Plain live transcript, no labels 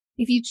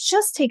if you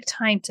just take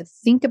time to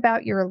think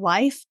about your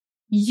life,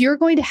 you're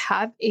going to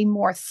have a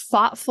more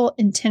thoughtful,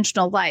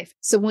 intentional life.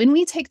 So when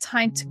we take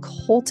time to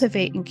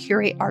cultivate and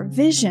curate our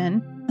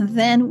vision,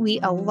 then we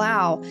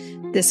allow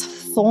this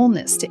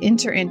fullness to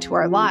enter into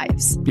our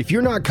lives. If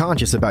you're not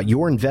conscious about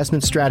your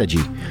investment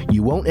strategy,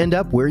 you won't end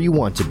up where you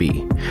want to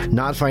be,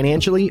 not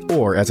financially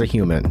or as a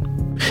human.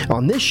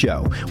 On this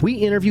show, we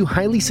interview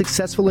highly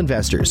successful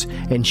investors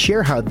and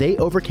share how they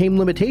overcame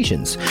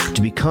limitations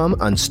to become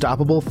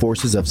unstoppable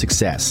forces of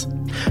success.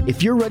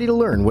 If you're ready to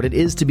learn what it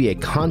is to be a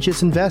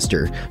conscious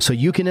investor so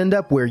you can end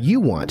up where you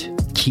want,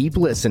 keep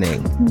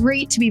listening.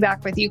 Great to be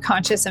back with you,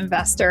 Conscious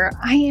Investor.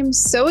 I am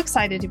so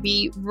excited to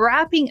be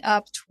wrapping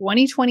up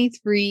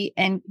 2023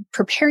 and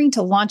preparing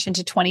to launch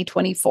into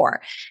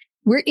 2024.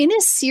 We're in a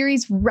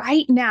series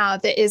right now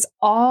that is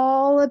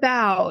all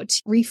about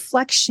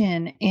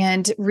reflection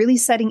and really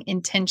setting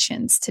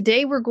intentions.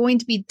 Today, we're going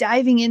to be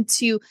diving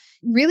into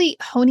really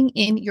honing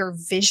in your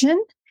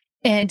vision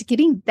and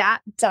getting that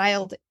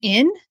dialed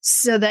in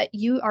so that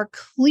you are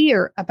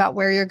clear about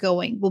where you're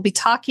going. We'll be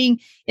talking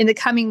in the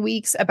coming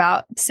weeks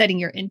about setting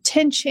your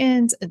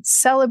intentions and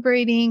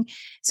celebrating.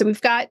 So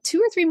we've got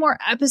 2 or 3 more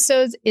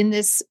episodes in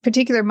this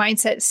particular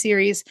mindset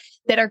series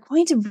that are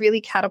going to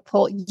really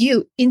catapult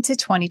you into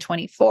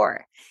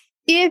 2024.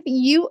 If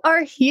you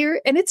are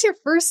here and it's your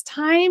first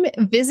time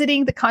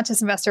visiting the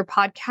Conscious Investor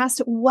podcast,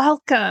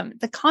 welcome.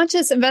 The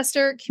Conscious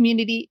Investor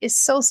community is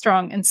so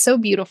strong and so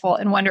beautiful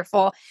and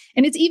wonderful.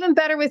 And it's even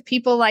better with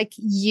people like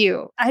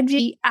you. I'd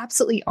be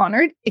absolutely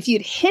honored if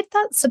you'd hit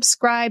that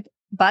subscribe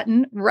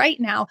button right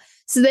now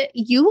so that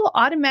you will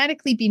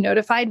automatically be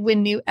notified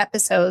when new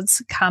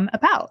episodes come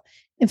about.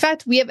 In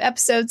fact, we have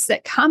episodes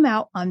that come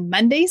out on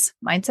Mondays,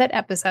 mindset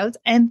episodes,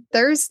 and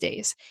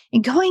Thursdays.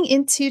 And going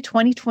into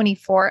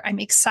 2024, I'm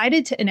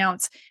excited to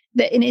announce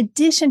that in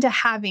addition to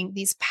having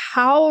these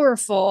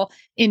powerful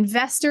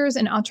investors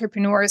and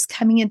entrepreneurs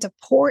coming in to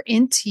pour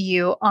into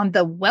you on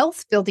the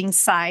wealth building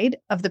side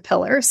of the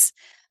pillars,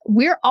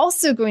 we're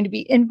also going to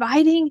be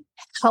inviting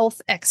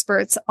health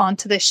experts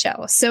onto the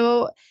show.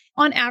 So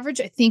on average,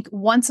 I think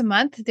once a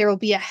month, there will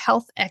be a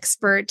health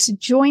expert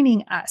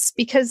joining us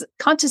because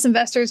Conscious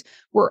Investors,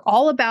 we're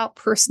all about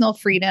personal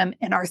freedom.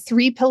 And our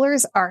 3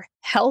 pillars are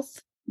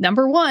health,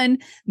 number 1,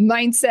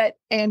 mindset,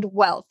 and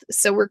wealth.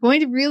 So we're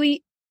going to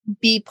really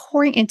be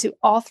pouring into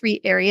all 3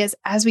 areas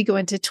as we go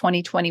into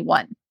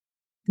 2021.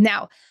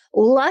 Now,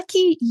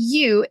 lucky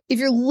you, if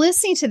you're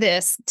listening to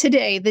this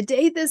today, the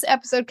day this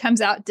episode comes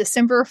out,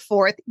 December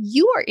 4th,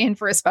 you are in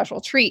for a special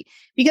treat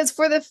because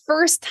for the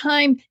first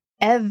time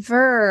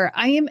ever,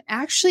 I am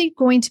actually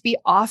going to be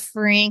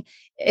offering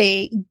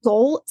a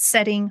goal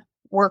setting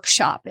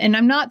workshop. And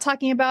I'm not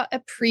talking about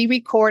a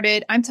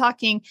pre-recorded, I'm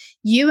talking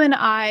you and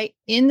I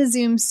in the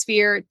Zoom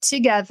sphere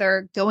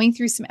together, going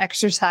through some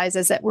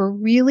exercises that will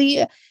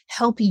really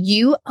help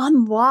you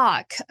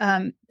unlock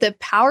the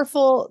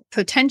powerful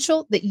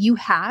potential that you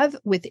have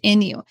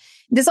within you.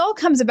 This all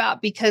comes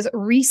about because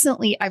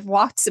recently I've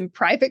walked some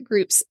private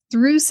groups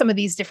through some of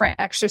these different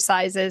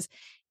exercises,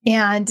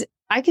 and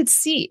I could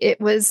see it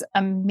was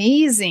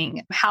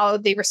amazing how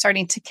they were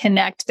starting to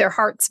connect their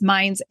hearts,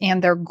 minds,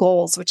 and their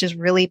goals, which is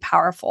really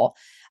powerful.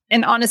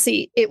 And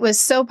honestly, it was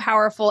so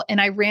powerful.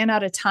 And I ran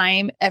out of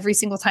time every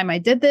single time I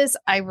did this.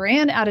 I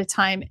ran out of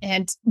time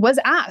and was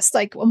asked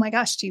like, oh my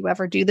gosh, do you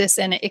ever do this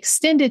in an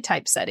extended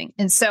type setting?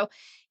 And so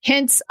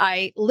hence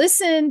I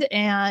listened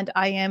and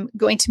I am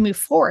going to move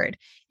forward.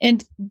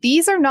 And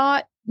these are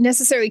not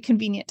necessarily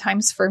convenient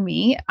times for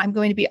me. I'm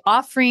going to be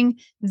offering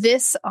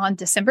this on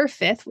December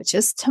 5th, which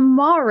is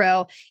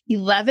tomorrow,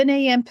 11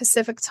 a.m.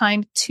 Pacific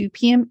time, 2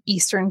 p.m.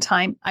 Eastern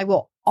time. I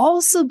will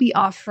also be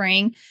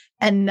offering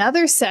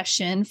another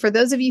session. For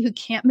those of you who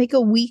can't make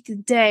a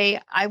weekday,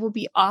 I will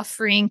be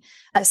offering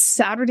a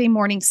Saturday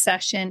morning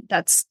session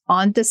that's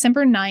on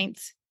December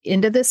 9th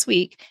into this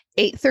week,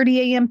 8:30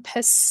 a.m.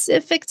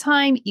 Pacific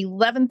time,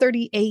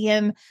 11:30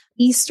 a.m.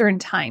 Eastern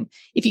time.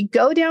 If you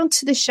go down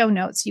to the show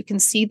notes, you can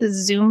see the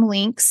Zoom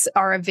links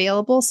are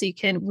available so you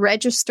can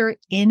register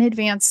in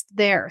advance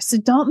there. So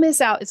don't miss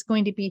out. It's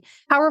going to be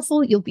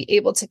powerful. You'll be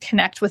able to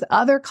connect with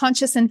other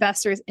conscious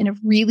investors in a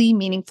really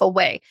meaningful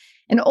way.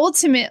 And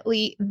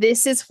ultimately,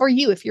 this is for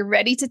you. If you're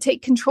ready to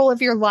take control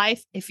of your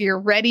life, if you're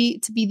ready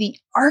to be the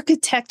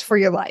architect for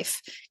your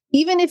life,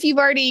 even if you've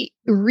already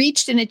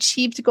reached and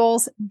achieved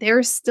goals,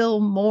 there's still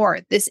more.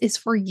 This is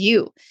for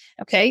you.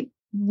 Okay.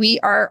 We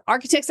are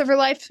architects of our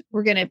life.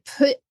 We're going to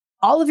put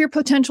all of your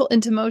potential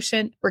into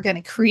motion. We're going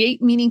to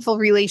create meaningful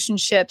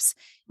relationships.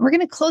 And we're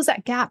going to close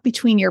that gap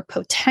between your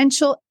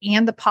potential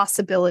and the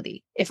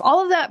possibility. If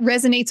all of that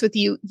resonates with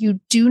you, you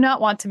do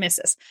not want to miss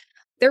this.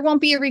 There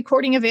won't be a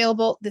recording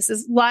available. This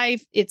is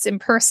live. It's in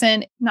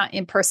person, not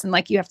in person,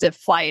 like you have to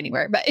fly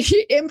anywhere, but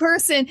in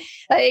person,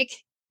 like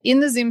in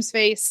the Zoom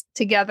space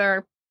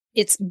together.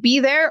 It's be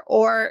there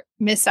or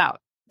miss out.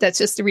 That's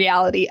just the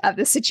reality of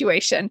the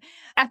situation.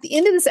 At the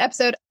end of this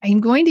episode, I'm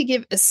going to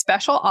give a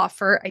special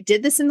offer. I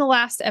did this in the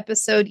last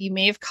episode. You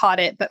may have caught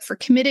it, but for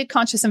committed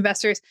conscious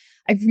investors,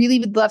 I really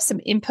would love some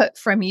input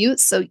from you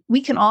so we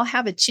can all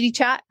have a chitty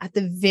chat at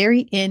the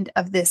very end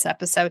of this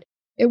episode.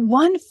 And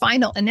one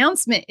final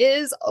announcement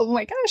is, oh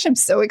my gosh, I'm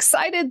so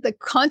excited. The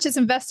Conscious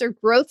Investor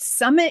Growth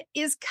Summit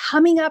is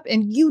coming up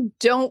and you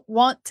don't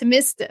want to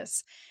miss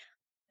this.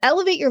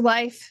 Elevate your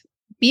life.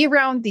 Be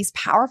around these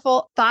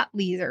powerful thought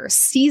leaders,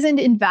 seasoned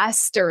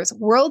investors,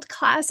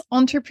 world-class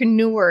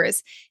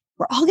entrepreneurs.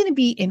 We're all going to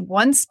be in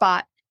one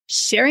spot,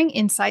 sharing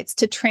insights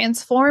to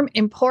transform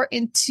and pour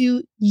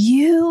into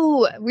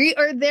you. We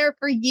are there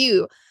for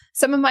you.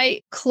 Some of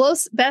my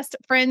close best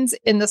friends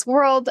in this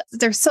world,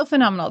 they're so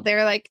phenomenal.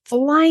 They're like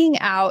flying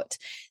out.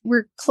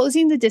 We're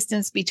closing the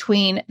distance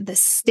between the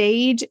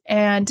stage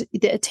and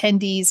the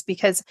attendees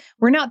because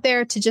we're not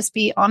there to just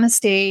be on a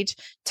stage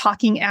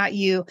talking at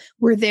you.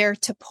 We're there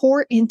to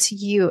pour into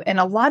you. And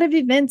a lot of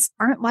events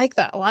aren't like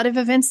that. A lot of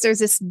events, there's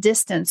this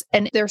distance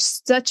and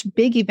there's such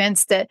big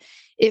events that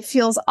it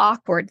feels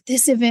awkward.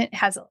 This event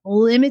has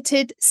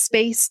limited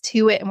space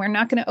to it, and we're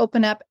not going to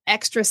open up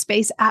extra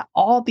space at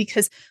all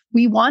because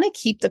we want to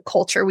keep the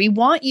culture. We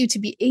want you to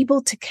be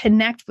able to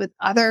connect with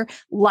other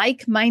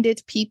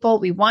like-minded people.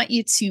 We want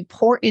you to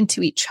pour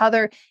into each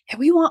other, and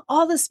we want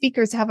all the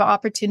speakers to have an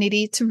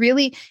opportunity to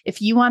really,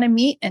 if you want to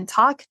meet and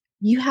talk,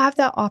 you have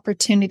that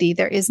opportunity.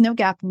 There is no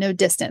gap, no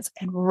distance.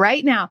 And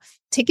right now,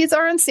 tickets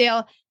are on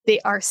sale. They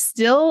are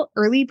still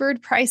early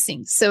bird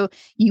pricing. So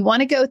you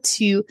want to go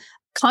to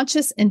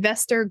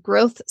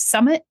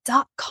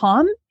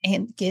consciousinvestorgrowthsummit.com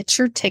and get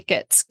your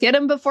tickets. Get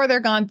them before they're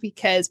gone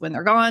because when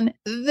they're gone,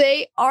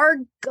 they are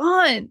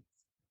gone.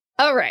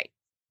 All right.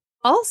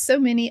 Also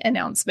many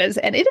announcements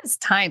and it is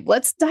time.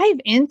 Let's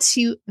dive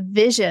into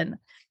vision.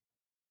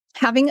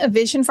 Having a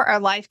vision for our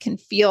life can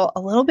feel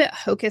a little bit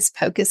hocus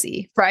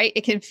pocusy, right?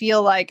 It can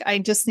feel like I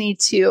just need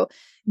to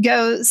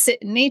go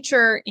sit in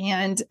nature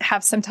and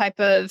have some type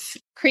of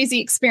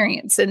crazy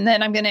experience. And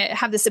then I'm going to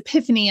have this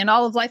epiphany and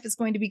all of life is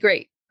going to be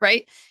great.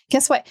 Right?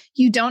 Guess what?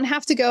 You don't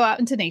have to go out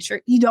into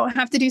nature. You don't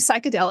have to do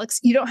psychedelics.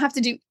 You don't have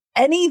to do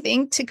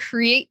anything to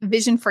create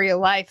vision for your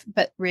life,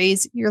 but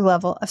raise your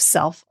level of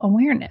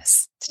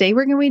self-awareness. Today,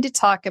 we're going to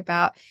talk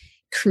about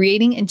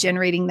creating and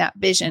generating that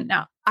vision.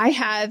 Now, I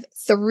have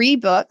 3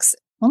 books,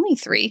 only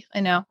 3, I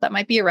know that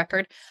might be a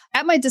record,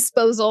 at my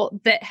disposal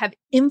that have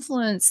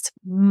influenced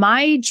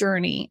my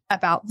journey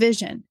about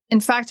vision. In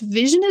fact,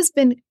 vision has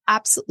been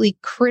absolutely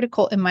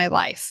critical in my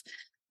life.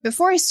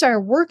 Before I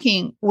started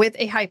working with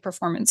a high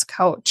performance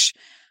coach,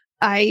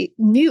 I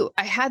knew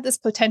I had this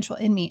potential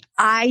in me.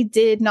 I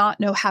did not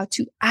know how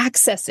to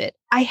access it.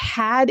 I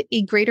had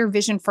a greater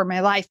vision for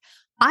my life.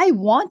 I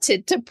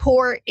wanted to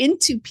pour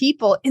into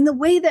people in the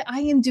way that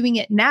I am doing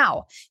it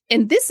now.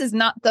 And this is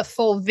not the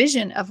full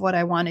vision of what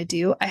I want to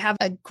do. I have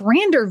a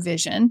grander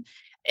vision.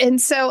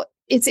 And so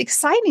it's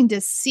exciting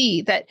to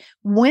see that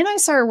when I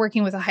started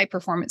working with a high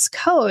performance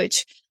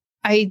coach,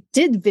 I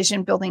did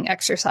vision building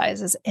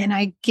exercises and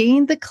I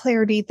gained the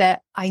clarity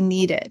that I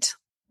needed.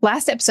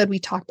 Last episode, we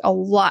talked a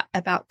lot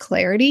about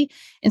clarity.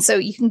 And so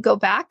you can go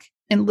back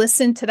and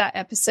listen to that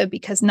episode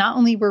because not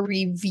only were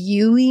we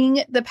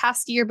reviewing the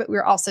past year, but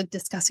we're also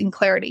discussing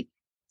clarity.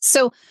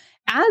 So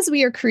as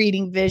we are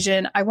creating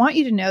vision, I want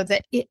you to know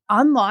that it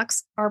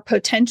unlocks our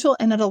potential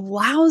and it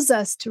allows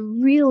us to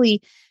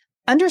really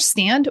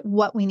understand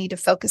what we need to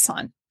focus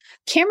on.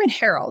 Cameron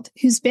Herold,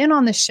 who's been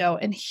on the show,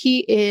 and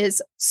he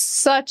is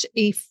such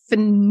a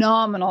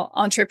phenomenal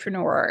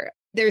entrepreneur.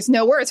 There's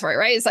no words for it,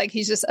 right? It's like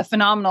he's just a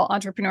phenomenal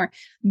entrepreneur,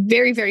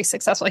 very, very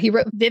successful. He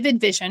wrote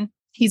Vivid Vision.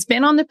 He's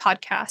been on the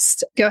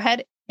podcast. Go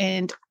ahead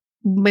and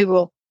maybe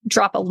we'll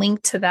drop a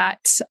link to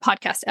that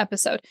podcast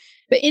episode.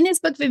 But in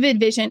his book, Vivid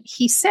Vision,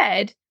 he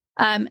said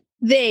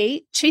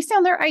they chase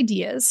down their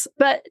ideas,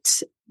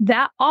 but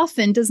that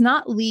often does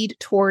not lead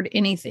toward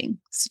anything.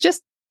 So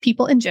just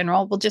people in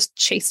general will just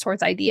chase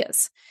towards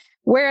ideas.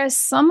 Whereas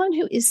someone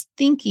who is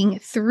thinking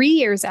 3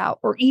 years out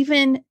or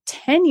even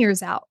 10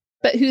 years out,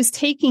 but who's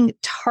taking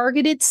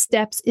targeted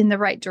steps in the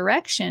right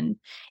direction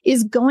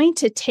is going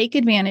to take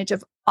advantage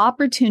of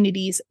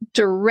opportunities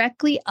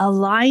directly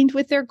aligned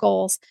with their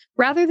goals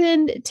rather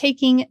than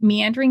taking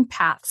meandering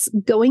paths,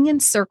 going in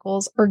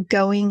circles or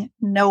going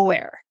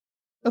nowhere.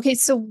 Okay,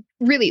 so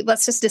really,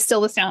 let's just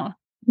distill this down,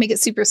 make it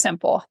super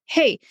simple.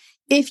 Hey,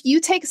 if you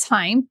take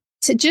time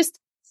to just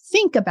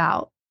think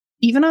about,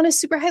 even on a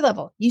super high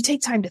level, you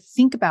take time to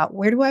think about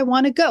where do I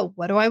want to go?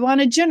 What do I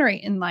want to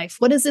generate in life?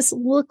 What does this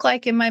look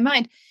like in my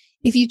mind?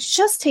 If you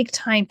just take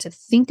time to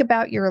think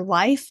about your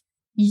life,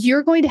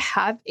 you're going to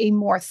have a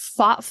more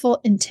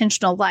thoughtful,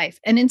 intentional life.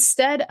 And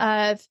instead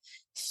of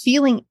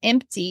feeling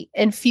empty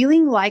and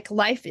feeling like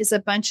life is a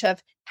bunch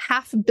of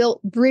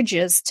half-built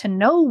bridges to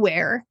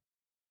nowhere,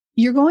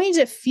 you're going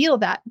to feel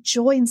that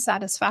joy and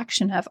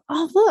satisfaction of,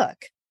 oh,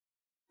 look,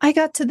 I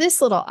got to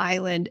this little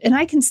island and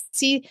I can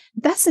see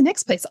that's the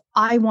next place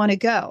I want to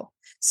go.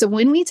 So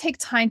when we take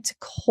time to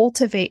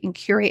cultivate and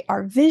curate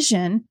our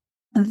vision,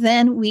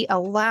 then we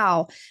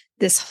allow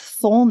this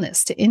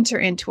fullness to enter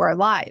into our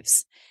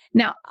lives.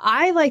 Now,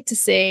 I like to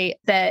say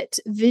that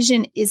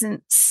vision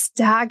isn't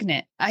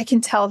stagnant. I can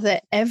tell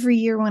that every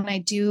year when I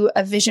do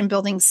a vision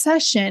building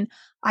session,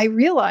 I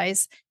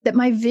realize that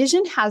my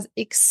vision has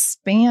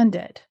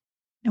expanded.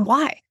 And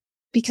why?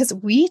 Because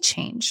we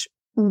change.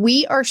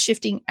 We are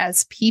shifting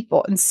as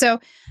people. And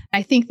so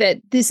I think that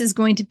this is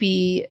going to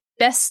be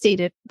best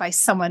stated by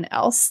someone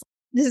else.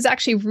 This is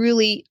actually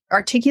really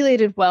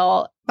articulated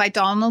well by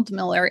Donald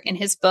Miller in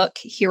his book,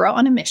 Hero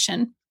on a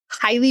Mission.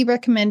 Highly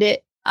recommend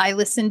it. I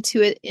listened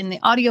to it in the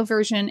audio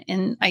version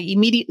and I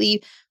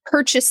immediately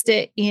purchased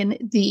it in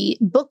the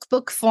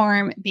book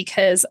form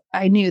because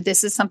I knew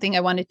this is something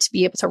I wanted to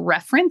be able to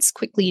reference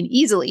quickly and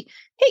easily.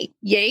 Hey,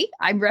 yay,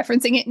 I'm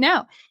referencing it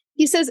now.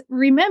 He says,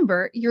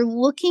 remember, you're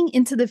looking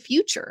into the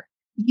future.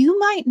 You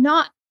might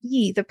not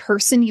be the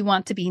person you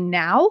want to be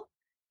now,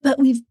 but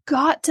we've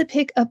got to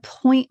pick a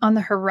point on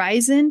the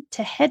horizon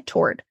to head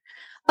toward.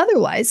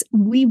 Otherwise,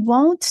 we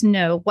won't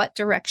know what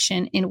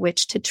direction in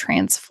which to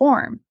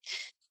transform.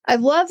 I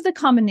love the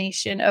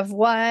combination of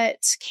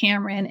what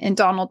Cameron and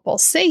Donald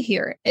both say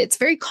here. It's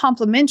very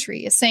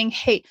complimentary. It's saying,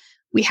 hey,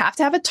 we have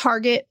to have a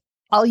target.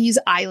 I'll use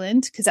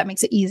island because that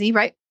makes it easy,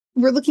 right?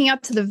 We're looking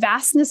out to the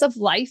vastness of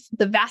life,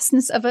 the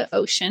vastness of an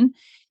ocean,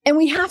 and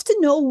we have to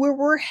know where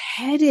we're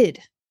headed.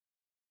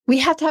 We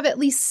have to have at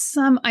least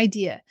some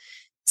idea.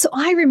 So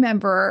I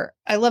remember,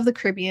 I love the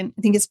Caribbean.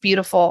 I think it's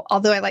beautiful,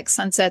 although I like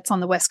sunsets on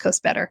the West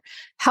Coast better.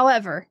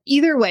 However,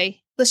 either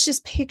way, let's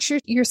just picture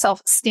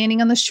yourself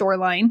standing on the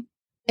shoreline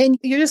and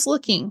you're just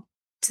looking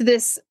to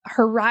this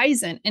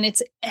horizon and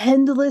it's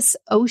endless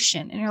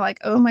ocean. And you're like,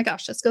 oh my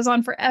gosh, this goes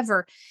on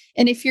forever.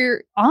 And if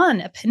you're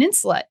on a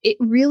peninsula, it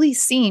really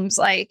seems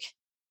like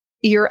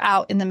you're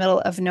out in the middle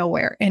of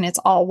nowhere and it's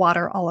all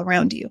water all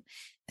around you.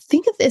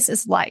 Think of this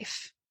as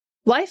life.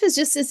 Life is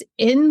just this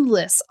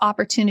endless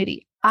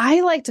opportunity.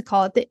 I like to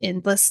call it the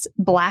endless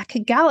black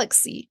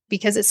galaxy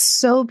because it's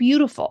so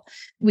beautiful.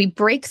 We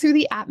break through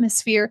the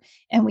atmosphere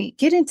and we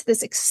get into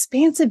this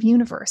expansive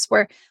universe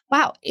where,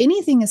 wow,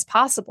 anything is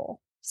possible.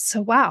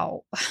 So,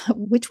 wow,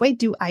 which way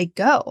do I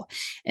go?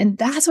 And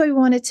that's why we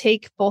want to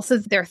take both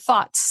of their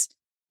thoughts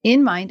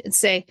in mind and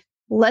say,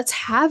 let's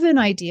have an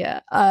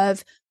idea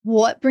of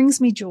what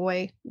brings me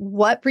joy,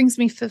 what brings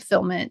me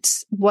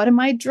fulfillment, what am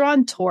I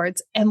drawn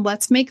towards? And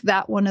let's make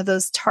that one of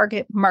those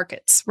target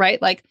markets,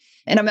 right? Like,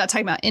 and I'm not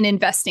talking about in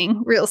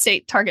investing real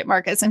estate target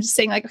markets. I'm just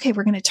saying like, okay,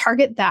 we're going to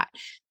target that.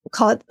 We'll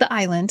call it the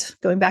island,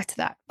 going back to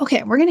that.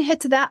 Okay, we're going to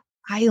head to that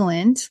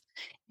island.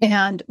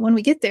 And when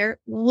we get there,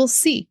 we'll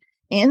see.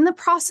 In the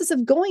process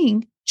of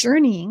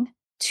journeying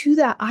to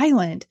that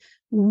island,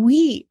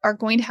 we are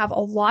going to have a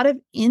lot of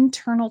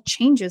internal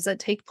changes that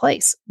take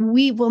place.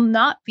 We will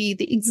not be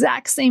the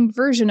exact same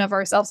version of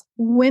ourselves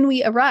when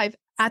we arrive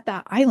at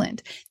that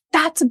island.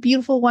 That's a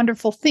beautiful,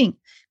 wonderful thing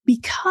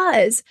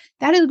because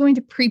that is going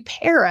to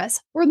prepare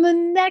us for the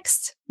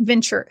next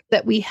venture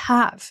that we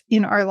have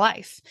in our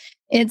life.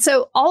 And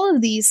so all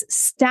of these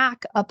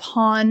stack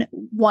upon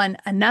one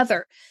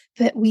another,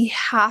 that we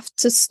have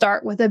to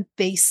start with a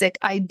basic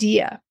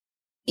idea.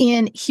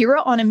 In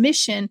Hero on a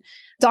Mission,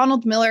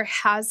 Donald Miller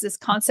has this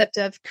concept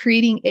of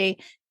creating a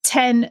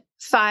 10,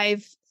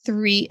 5,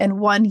 3, and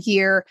 1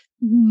 year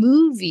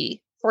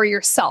movie for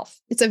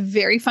yourself. It's a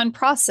very fun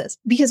process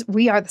because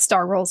we are the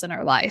star roles in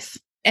our life.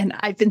 And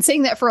I've been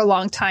saying that for a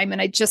long time. And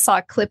I just saw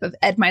a clip of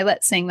Ed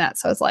Milet saying that.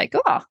 So I was like,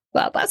 oh,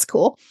 well, that's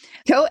cool.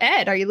 Go,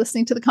 Ed. Are you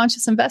listening to The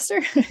Conscious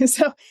Investor?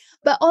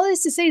 But all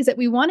this to say is that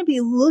we want to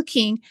be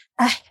looking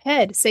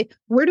ahead, say,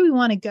 where do we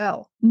want to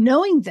go?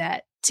 Knowing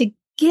that to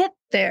get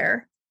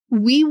there,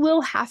 we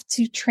will have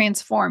to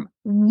transform.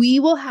 We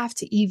will have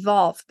to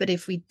evolve. But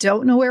if we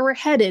don't know where we're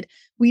headed,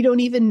 we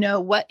don't even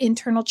know what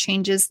internal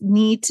changes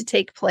need to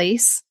take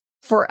place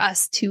for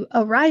us to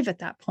arrive at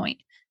that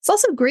point. It's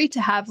also great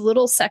to have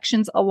little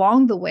sections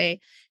along the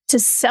way to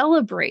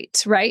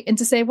celebrate, right? And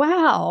to say,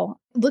 wow,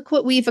 look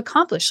what we've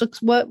accomplished. Look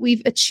what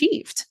we've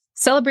achieved.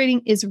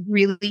 Celebrating is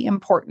really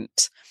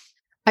important.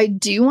 I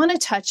do want to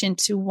touch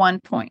into one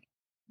point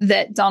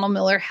that Donald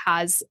Miller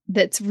has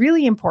that's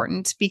really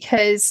important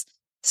because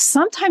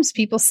sometimes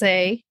people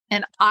say,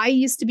 and I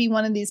used to be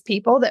one of these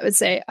people that would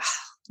say,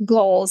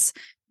 goals.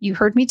 You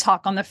heard me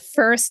talk on the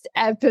first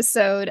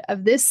episode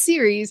of this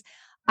series.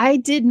 I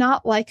did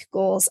not like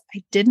goals.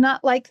 I did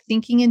not like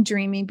thinking and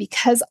dreaming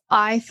because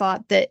I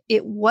thought that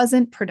it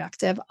wasn't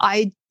productive.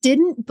 I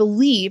didn't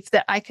believe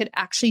that I could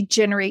actually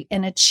generate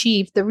and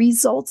achieve the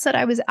results that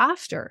I was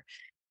after.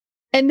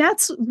 And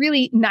that's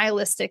really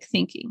nihilistic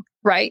thinking,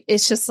 right?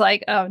 It's just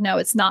like, oh, no,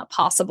 it's not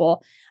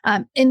possible.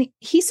 And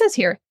he says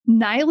here,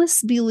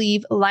 nihilists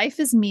believe life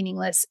is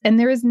meaningless and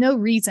there is no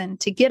reason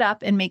to get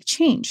up and make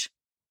change.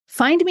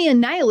 Find me a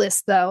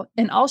nihilist, though,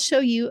 and I'll show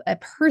you a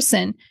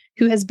person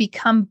who has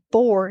become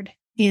bored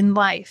in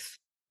life.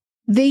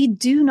 They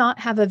do not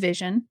have a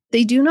vision.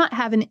 They do not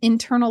have an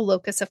internal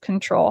locus of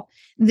control.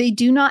 They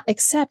do not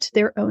accept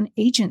their own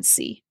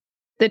agency.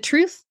 The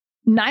truth,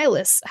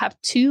 nihilists have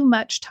too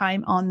much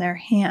time on their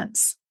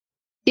hands.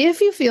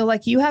 If you feel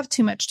like you have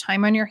too much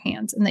time on your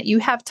hands and that you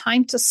have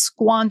time to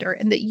squander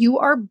and that you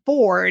are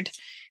bored,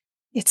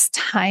 it's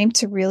time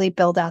to really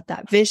build out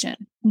that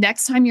vision.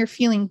 Next time you're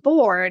feeling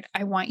bored,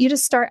 I want you to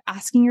start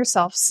asking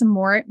yourself some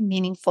more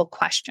meaningful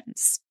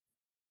questions.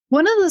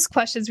 One of those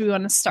questions we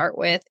want to start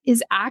with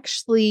is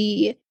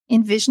actually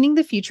envisioning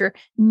the future,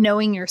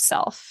 knowing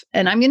yourself.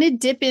 And I'm going to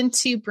dip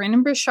into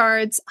Brendon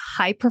Burchard's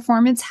High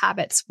Performance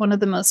Habits, one of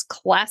the most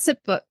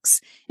classic books.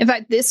 In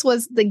fact, this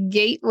was the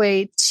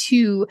gateway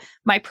to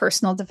my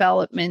personal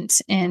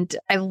development. And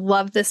I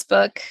love this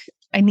book.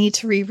 I need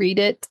to reread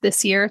it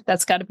this year.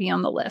 That's got to be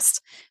on the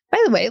list.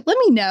 By the way, let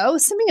me know.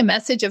 Send me a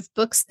message of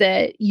books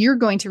that you're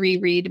going to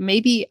reread.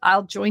 Maybe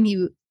I'll join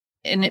you.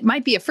 And it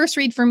might be a first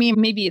read for me.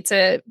 Maybe it's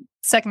a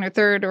second or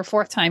third or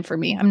fourth time for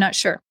me. I'm not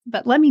sure.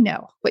 But let me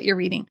know what you're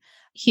reading.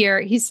 Here,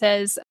 he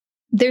says,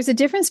 there's a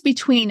difference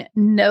between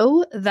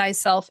know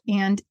thyself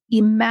and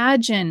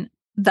imagine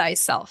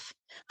thyself.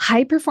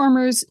 High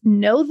performers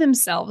know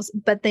themselves,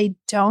 but they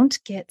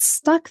don't get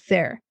stuck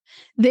there.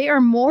 They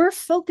are more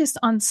focused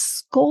on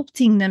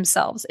sculpting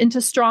themselves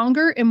into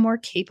stronger and more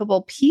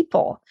capable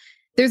people.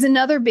 There's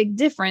another big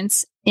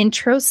difference,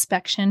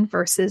 introspection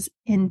versus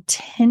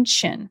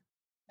intention.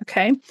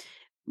 Okay.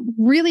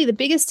 Really, the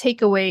biggest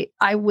takeaway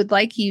I would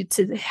like you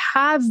to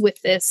have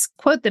with this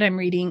quote that I'm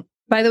reading,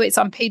 by the way, it's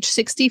on page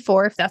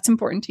 64, if that's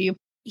important to you.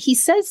 He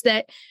says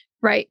that,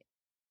 right,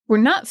 we're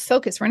not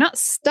focused, we're not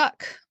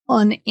stuck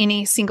on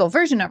any single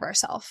version of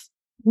ourselves.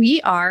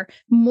 We are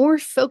more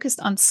focused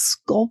on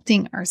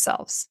sculpting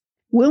ourselves.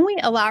 When we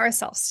allow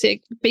ourselves to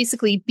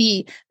basically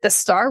be the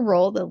star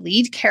role, the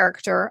lead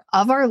character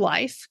of our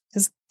life,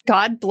 because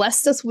God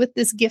blessed us with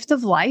this gift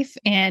of life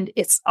and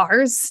it's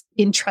ours,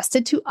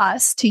 entrusted to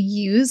us to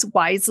use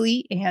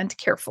wisely and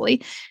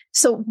carefully.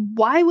 So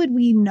why would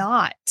we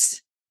not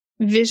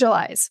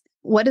visualize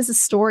what is the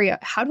story?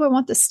 How do I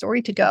want the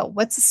story to go?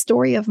 What's the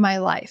story of my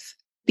life?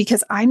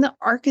 Because I'm the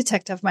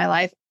architect of my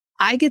life.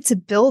 I get to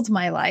build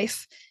my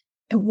life.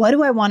 And what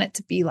do I want it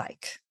to be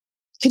like?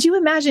 Could you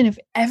imagine if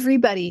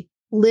everybody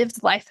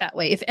lived life that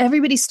way? If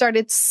everybody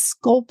started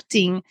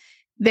sculpting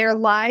their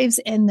lives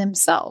and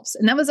themselves.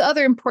 And that was the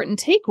other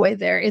important takeaway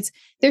there is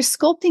they're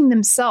sculpting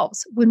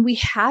themselves. When we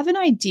have an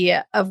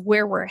idea of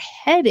where we're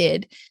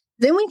headed,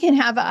 then we can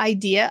have an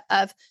idea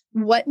of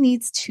what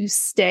needs to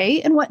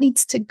stay and what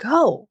needs to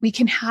go. We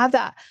can have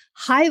that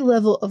high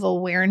level of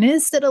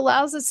awareness that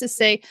allows us to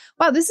say,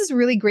 wow, this is a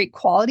really great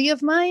quality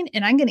of mine,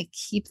 and I'm going to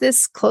keep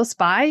this close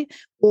by.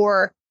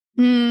 Or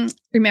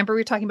remember,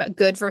 we were talking about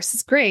good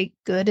versus great.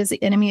 Good is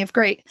the enemy of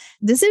great.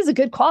 This is a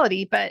good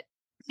quality, but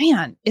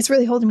man, it's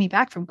really holding me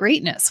back from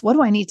greatness. What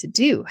do I need to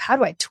do? How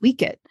do I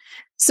tweak it?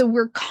 So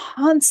we're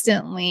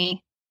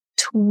constantly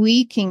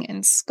tweaking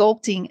and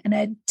sculpting and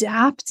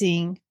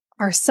adapting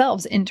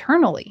ourselves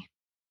internally.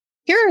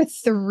 Here are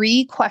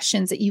 3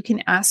 questions that you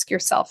can ask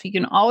yourself. You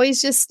can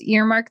always just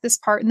earmark this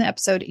part in the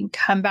episode and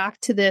come back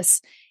to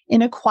this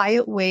in a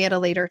quiet way at a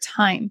later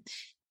time.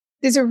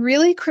 There's a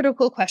really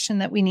critical question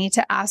that we need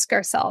to ask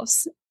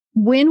ourselves.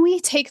 When we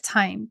take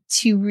time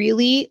to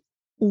really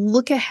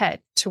look ahead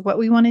to what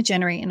we want to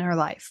generate in our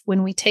life,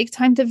 when we take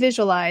time to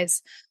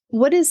visualize,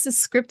 what is the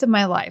script of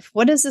my life?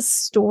 What is the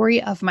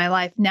story of my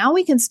life? Now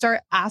we can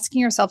start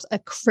asking ourselves a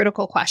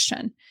critical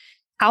question.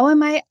 How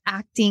am I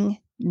acting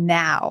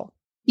now?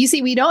 You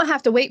see, we don't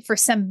have to wait for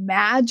some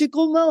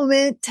magical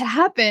moment to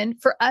happen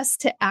for us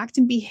to act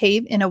and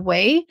behave in a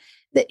way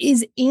that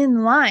is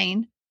in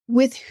line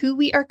with who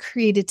we are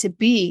created to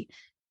be,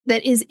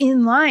 that is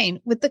in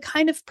line with the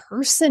kind of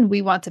person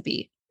we want to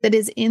be, that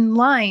is in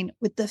line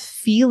with the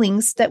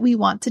feelings that we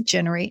want to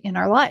generate in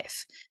our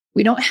life.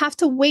 We don't have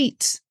to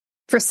wait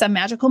for some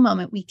magical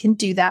moment. We can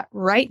do that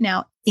right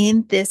now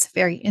in this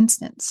very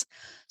instance.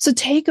 So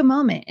take a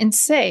moment and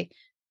say,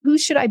 who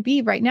should I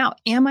be right now?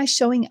 Am I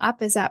showing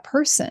up as that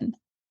person?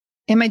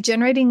 Am I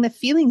generating the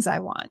feelings I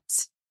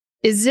want?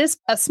 Is this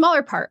a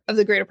smaller part of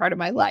the greater part of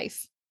my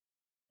life?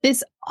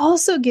 This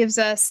also gives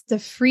us the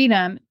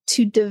freedom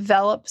to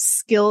develop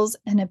skills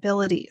and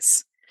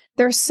abilities.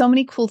 There are so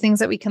many cool things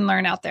that we can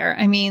learn out there.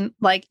 I mean,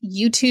 like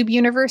YouTube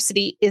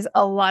University is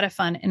a lot of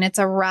fun and it's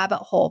a rabbit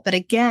hole. But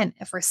again,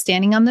 if we're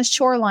standing on the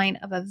shoreline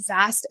of a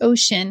vast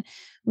ocean,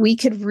 we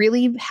could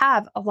really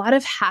have a lot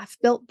of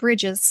half-built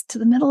bridges to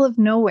the middle of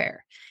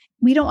nowhere.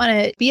 We don't want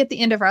to be at the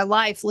end of our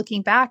life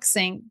looking back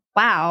saying,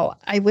 wow,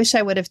 I wish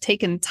I would have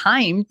taken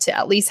time to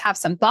at least have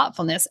some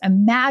thoughtfulness.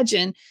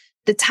 Imagine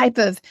the type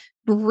of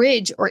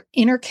bridge or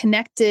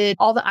interconnected,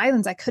 all the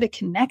islands I could have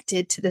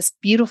connected to this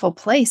beautiful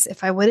place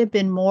if I would have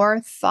been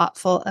more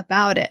thoughtful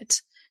about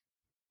it.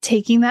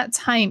 Taking that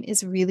time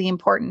is really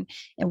important.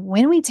 And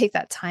when we take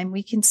that time,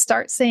 we can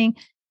start saying,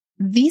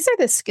 these are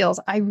the skills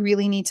I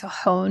really need to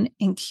hone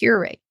and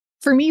curate.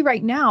 For me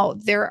right now,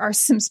 there are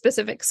some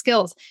specific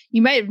skills.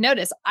 You might have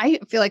noticed, I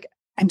feel like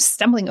I'm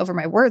stumbling over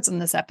my words in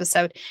this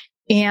episode.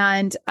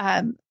 And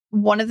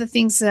one of the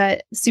things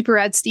that Super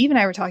Rad Steve and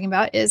I were talking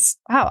about is,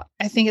 wow,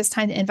 I think it's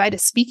time to invite a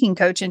speaking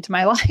coach into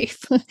my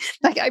life.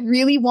 Like I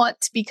really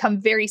want to become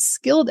very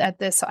skilled at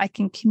this so I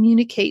can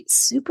communicate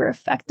super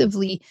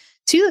effectively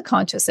to the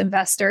conscious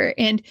investor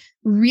and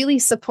really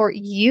support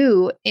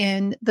you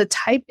in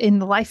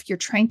the life you're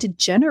trying to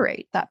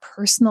generate, that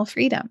personal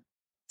freedom.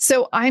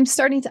 So I'm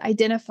starting to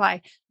identify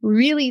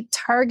really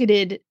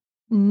targeted,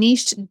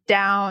 niched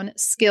down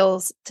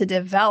skills to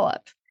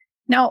develop.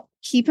 Now,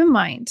 keep in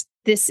mind,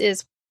 this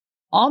is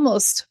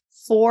almost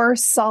 4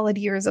 solid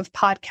years of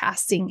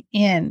podcasting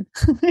in.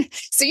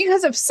 So you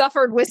guys have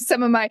suffered with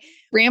some of my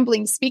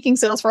rambling speaking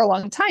skills for a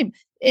long time.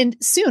 And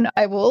soon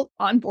I will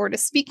onboard a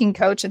speaking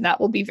coach, and that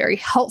will be very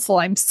helpful.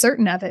 I'm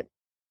certain of it.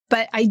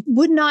 But I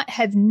would not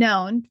have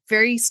known,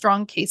 very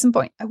strong case in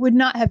point, I would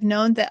not have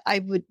known that I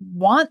would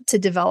want to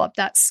develop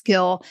that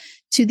skill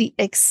to the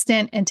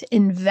extent and to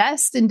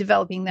invest in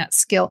developing that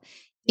skill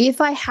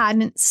if I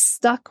hadn't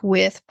stuck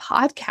with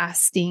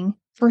podcasting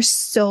for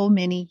so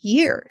many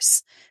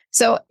years.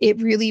 So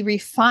it really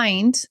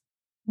refined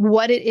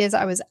what it is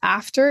I was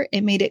after.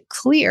 It made it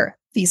clear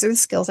these are the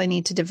skills I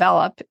need to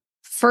develop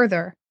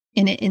further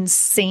in an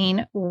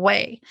insane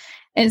way.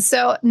 And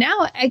so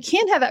now I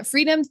can have that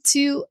freedom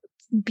to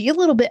be a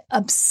little bit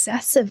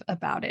obsessive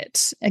about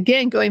it.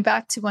 Again, going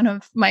back to one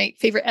of my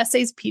favorite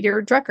essays,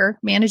 Peter Drucker,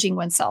 Managing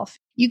Oneself.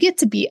 You get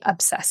to be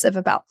obsessive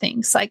about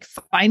things, like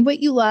find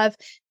what you love,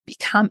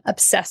 become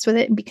obsessed with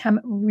it, and become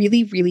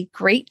really, really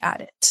great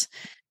at it.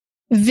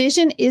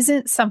 Vision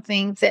isn't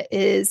something that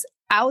is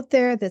out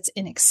there that's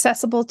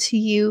inaccessible to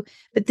you,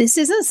 but this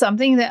isn't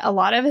something that a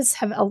lot of us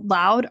have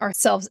allowed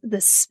ourselves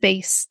the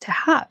space to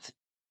have.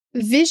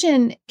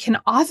 Vision can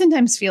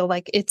oftentimes feel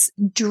like it's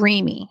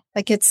dreamy,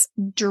 like it's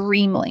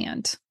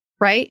dreamland,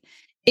 right?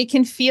 It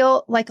can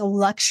feel like a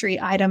luxury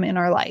item in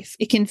our life.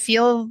 It can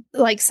feel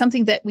like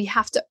something that we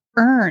have to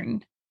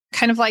earn,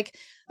 kind of like,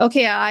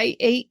 okay, I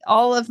ate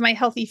all of my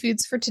healthy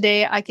foods for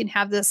today. I can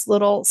have this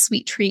little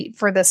sweet treat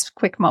for this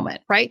quick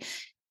moment, right?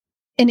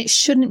 And it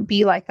shouldn't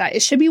be like that.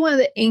 It should be one of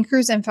the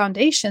anchors and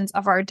foundations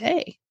of our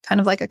day,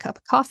 kind of like a cup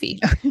of coffee.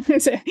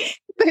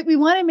 But we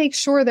want to make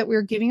sure that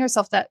we're giving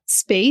ourselves that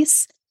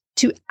space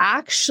to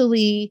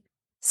actually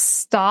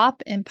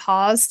stop and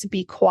pause, to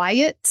be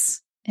quiet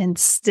and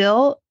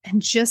still,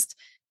 and just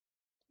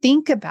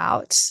think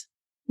about,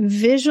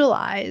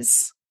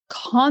 visualize,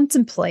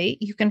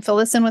 contemplate. You can fill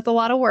this in with a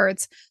lot of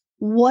words.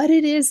 What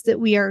it is that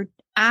we are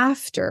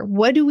after.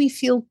 What do we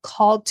feel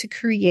called to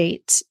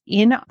create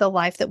in the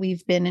life that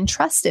we've been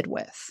entrusted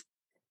with?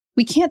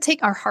 We can't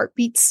take our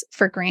heartbeats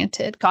for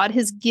granted. God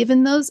has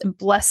given those and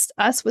blessed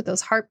us with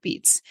those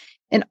heartbeats,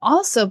 and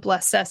also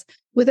blessed us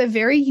with a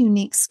very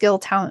unique skill,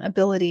 talent,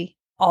 ability,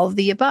 all of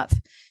the above.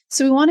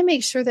 So we want to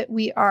make sure that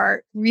we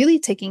are really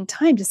taking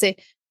time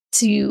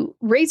to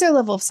raise our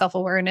level of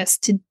self-awareness,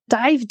 to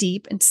dive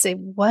deep and say,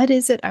 what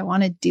is it I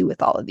want to do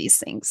with all of these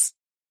things?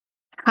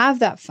 Have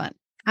that fun.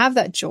 Have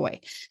that joy.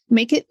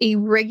 Make it a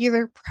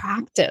regular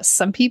practice.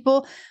 Some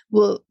people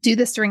will do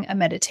this during a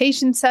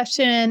meditation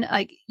session.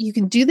 Like, you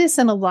can do this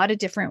in a lot of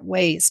different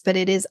ways, but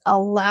it is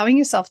allowing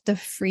yourself the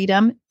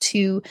freedom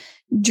to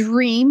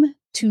dream,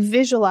 to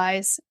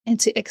visualize, and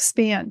to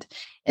expand.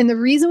 And the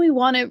reason we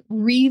want to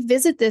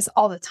revisit this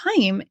all the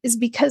time is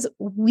because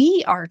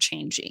we are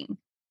changing.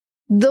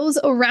 Those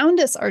around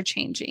us are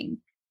changing.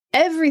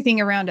 Everything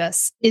around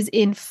us is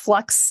in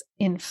flux,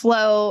 in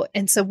flow.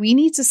 And so we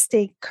need to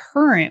stay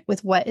current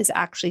with what is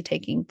actually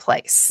taking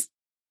place.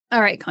 All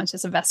right,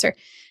 conscious investor,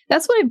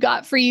 that's what I've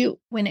got for you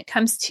when it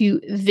comes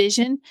to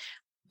vision.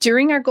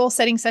 During our goal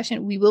setting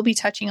session, we will be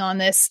touching on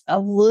this a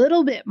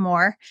little bit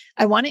more.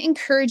 I want to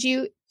encourage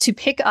you to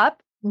pick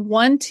up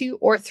 1, 2,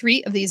 or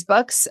 3 of these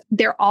books.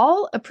 They're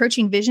all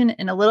approaching vision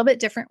in a little bit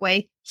different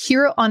way.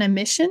 Hero on a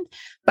Mission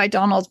by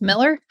Donald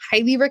Miller.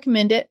 Highly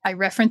recommend it. I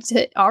referenced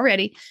it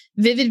already.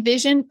 Vivid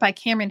Vision by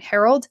Cameron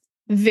Herold.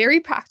 Very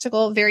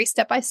practical, very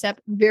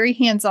step-by-step, very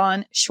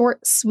hands-on,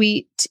 short,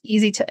 sweet,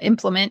 easy to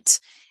implement.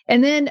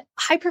 And then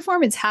High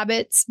Performance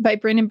Habits by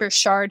Brendon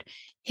Burchard.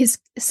 His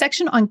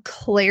section on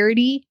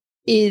clarity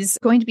is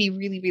going to be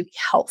really, really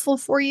helpful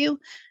for you.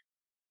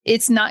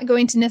 It's not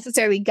going to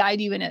necessarily guide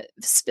you in a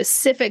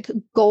specific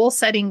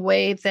goal-setting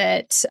way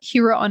that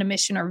Hero on a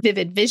Mission or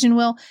Vivid Vision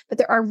will, but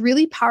there are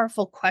really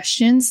powerful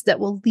questions that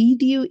will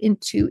lead you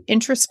into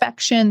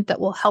introspection that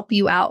will help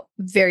you out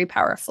very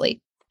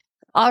powerfully.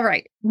 All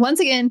right. Once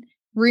again,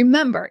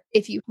 remember,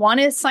 if you want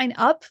to sign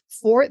up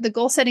for the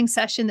goal-setting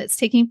session that's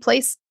taking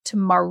place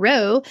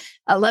tomorrow,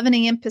 11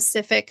 a.m.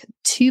 Pacific,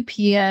 2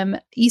 p.m.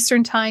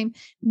 Eastern Time,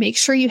 make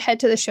sure you head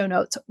to the show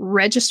notes,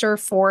 register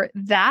for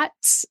that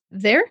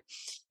there.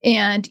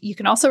 And you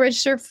can also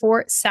register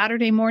for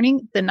Saturday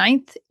morning, the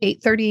 9th,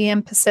 8:30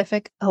 a.m.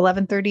 Pacific,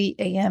 11:30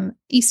 a.m.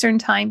 Eastern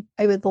Time.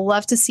 I would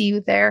love to see you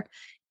there.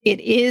 It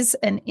is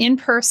an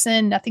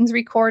in-person, nothing's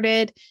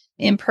recorded,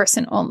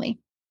 in-person only.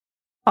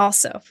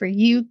 Also, for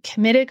you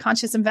committed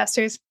conscious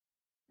investors,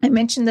 I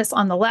mentioned this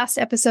on the last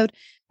episode.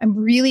 I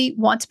really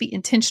want to be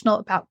intentional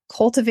about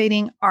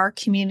cultivating our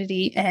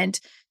community and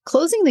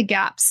closing the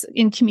gaps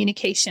in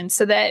communication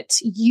so that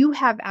you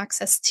have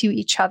access to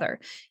each other.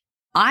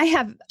 I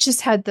have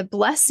just had the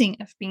blessing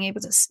of being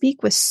able to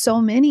speak with so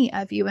many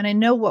of you. And I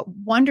know what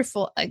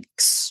wonderful,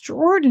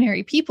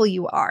 extraordinary people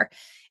you are.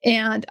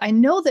 And I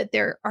know that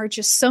there are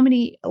just so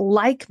many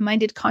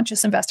like-minded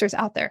conscious investors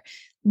out there.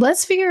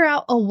 Let's figure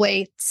out a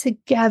way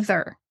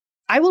together.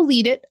 I will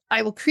lead it.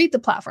 I will create the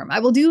platform.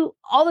 I will do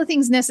all the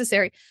things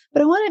necessary,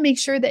 but I want to make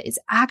sure that it's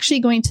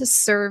actually going to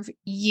serve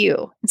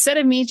you. Instead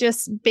of me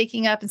just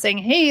baking up and saying,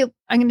 hey,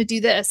 I'm going to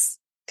do this,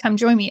 come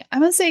join me.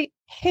 I'm going to say,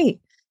 hey,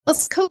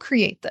 let's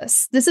co-create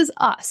this. This is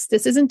us.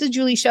 This isn't the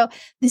Julie Show.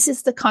 This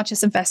is the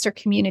conscious investor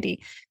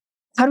community.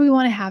 How do we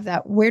want to have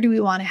that? Where do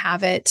we want to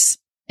have it?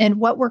 And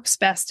what works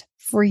best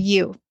for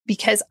you?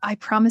 Because I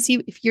promise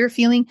you, if you're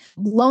feeling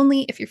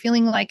lonely, if you're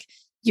feeling like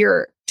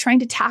you're trying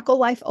to tackle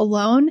life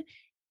alone,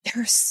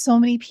 there are so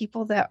many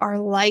people that are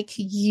like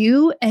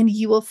you, and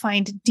you will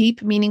find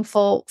deep,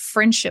 meaningful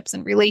friendships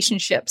and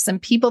relationships,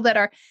 and people that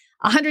are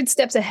 100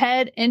 steps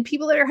ahead, and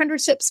people that are 100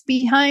 steps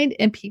behind,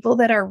 and people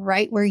that are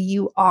right where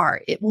you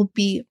are. It will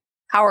be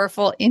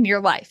powerful in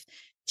your life.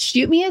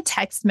 Shoot me a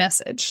text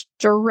message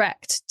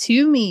direct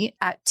to me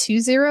at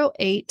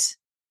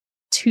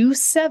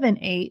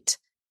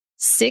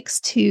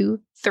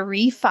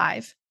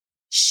 208-278-6235.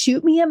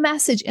 Shoot me a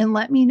message and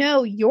let me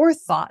know your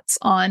thoughts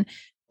on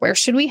where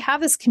should we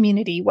have this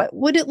community? What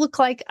would it look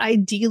like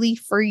ideally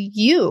for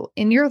you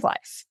in your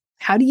life?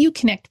 How do you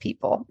connect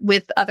people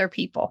with other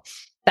people?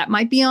 That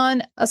might be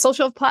on a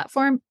social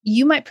platform.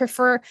 You might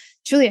prefer,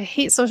 Julie, I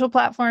hate social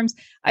platforms.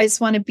 I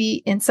just want to be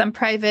in some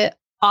private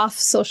off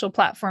social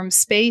platform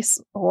space,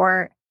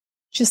 or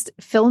just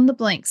fill in the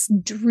blanks.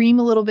 Dream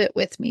a little bit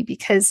with me,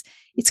 because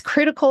it's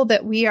critical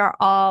that we are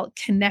all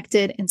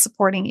connected and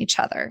supporting each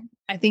other.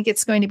 I think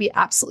it's going to be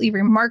absolutely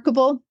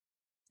remarkable.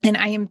 And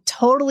I am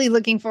totally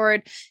looking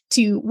forward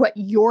to what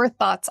your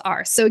thoughts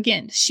are. So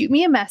again, shoot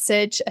me a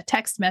message, a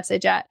text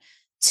message at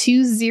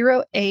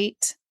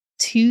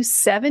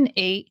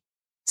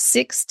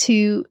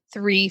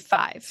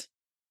 208-278-6235.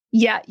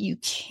 Yeah, you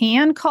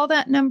can call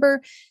that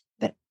number,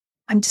 but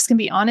I'm just going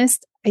to be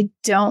honest, I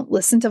don't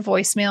listen to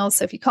voicemails.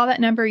 So if you call that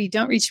number, you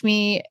don't reach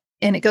me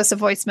and it goes to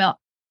voicemail.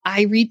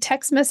 I read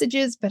text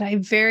messages, but I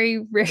very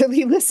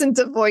rarely listen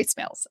to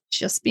voicemails,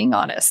 just being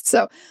honest.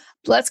 So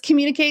let's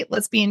communicate,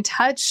 let's be in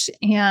touch,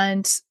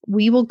 and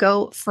we will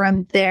go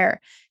from there.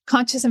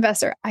 Conscious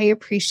investor, I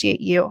appreciate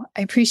you.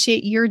 I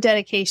appreciate your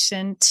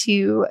dedication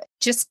to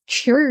just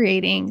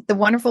curating the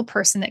wonderful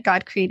person that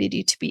God created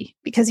you to be,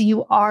 because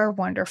you are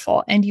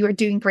wonderful and you are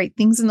doing great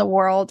things in the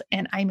world.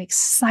 And I'm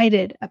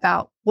excited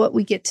about what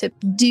we get to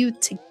do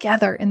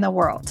together in the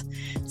world.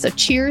 So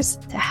cheers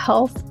to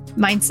health,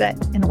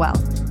 mindset, and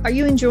wealth. Are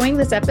you enjoying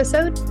this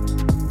episode?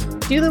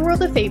 Do the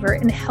world a favor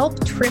and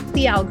help trip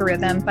the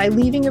algorithm by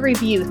leaving a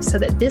review so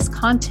that this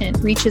content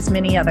reaches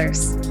many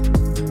others.